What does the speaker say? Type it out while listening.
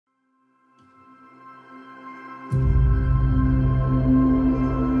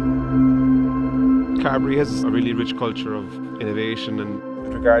Carberry has a really rich culture of innovation, and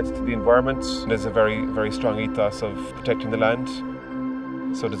with regards to the environment, there's a very, very strong ethos of protecting the land.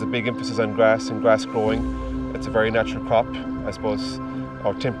 So there's a big emphasis on grass and grass growing. It's a very natural crop. I suppose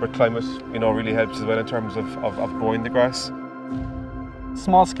our temperate climate, really helps as well in terms of growing the grass.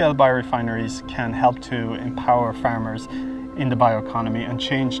 Small-scale biorefineries can help to empower farmers in the bioeconomy and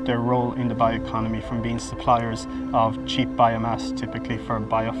change their role in the bioeconomy from being suppliers of cheap biomass, typically for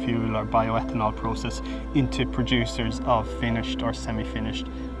biofuel or bioethanol process, into producers of finished or semi-finished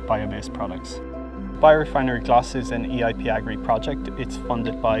bio-based products. Biorefinery Glas is an EIP-Agri project. It's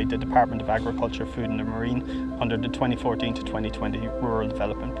funded by the Department of Agriculture, Food and the Marine under the 2014 to 2020 Rural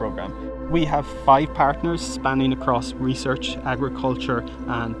Development Programme. We have 5 partners spanning across research, agriculture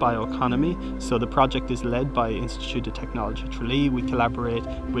and bioeconomy. So the project is led by Institute of Technology Tralee. We collaborate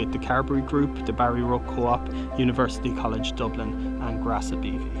with the Carberry Group, the Barry Rowe Co-op, University College Dublin and Grasa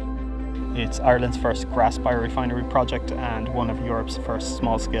BV. It's Ireland's first grass biorefinery project and one of Europe's first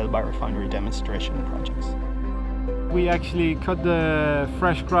small-scale biorefinery demonstration projects. We actually cut the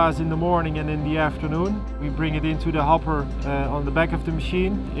fresh grass in the morning and in the afternoon. We bring it into the hopper on the back of the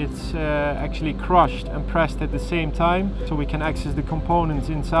machine. It's actually crushed and pressed at the same time, so we can access the components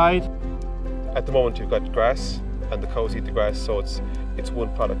inside. At the moment you've got grass and the cows eat the grass, so it's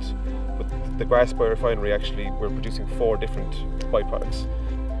one product. But the grass biorefinery, actually we're producing 4 different byproducts.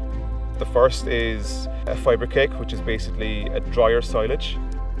 The first is a fibre cake, which is basically a drier silage.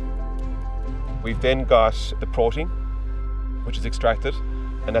 We've then got the protein, which is extracted,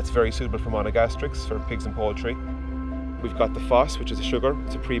 and that's very suitable for monogastrics, for pigs and poultry. We've got the FOS, which is a sugar,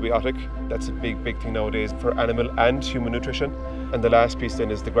 it's a prebiotic. That's a big thing nowadays for animal and human nutrition. And the last piece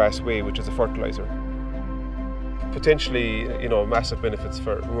then is the grass whey, which is a fertiliser. Potentially, massive benefits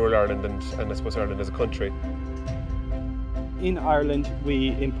for rural Ireland and I suppose Ireland as a country. In Ireland, we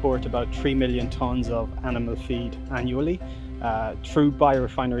import about 3 million tonnes of animal feed annually. Through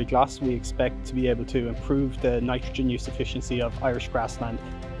Biorefinery Glas, we expect to be able to improve the nitrogen use efficiency of Irish grassland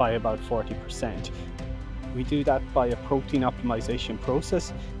by about 40%. We do that by a protein optimization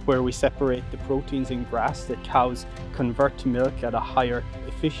process where we separate the proteins in grass that cows convert to milk at a higher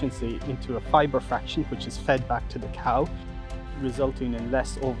efficiency into a fibre fraction, which is fed back to the cow, resulting in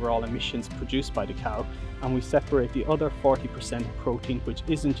less overall emissions produced by the cow. And we separate the other 40% protein, which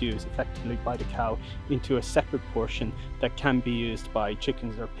isn't used effectively by the cow, into a separate portion that can be used by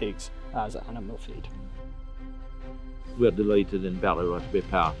chickens or pigs as animal feed. We're delighted in Ballyrah to be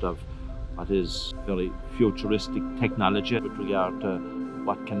part of what is very futuristic technology with regard to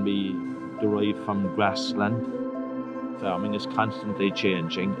what can be derived from grassland. Farming is constantly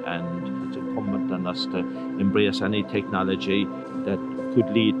changing, and it's incumbent on us to embrace any technology that could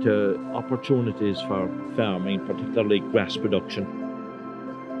lead to opportunities for farming, particularly grass production.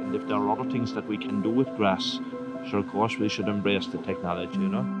 And if there are other things that we can do with grass, sure, of course we should embrace the technology,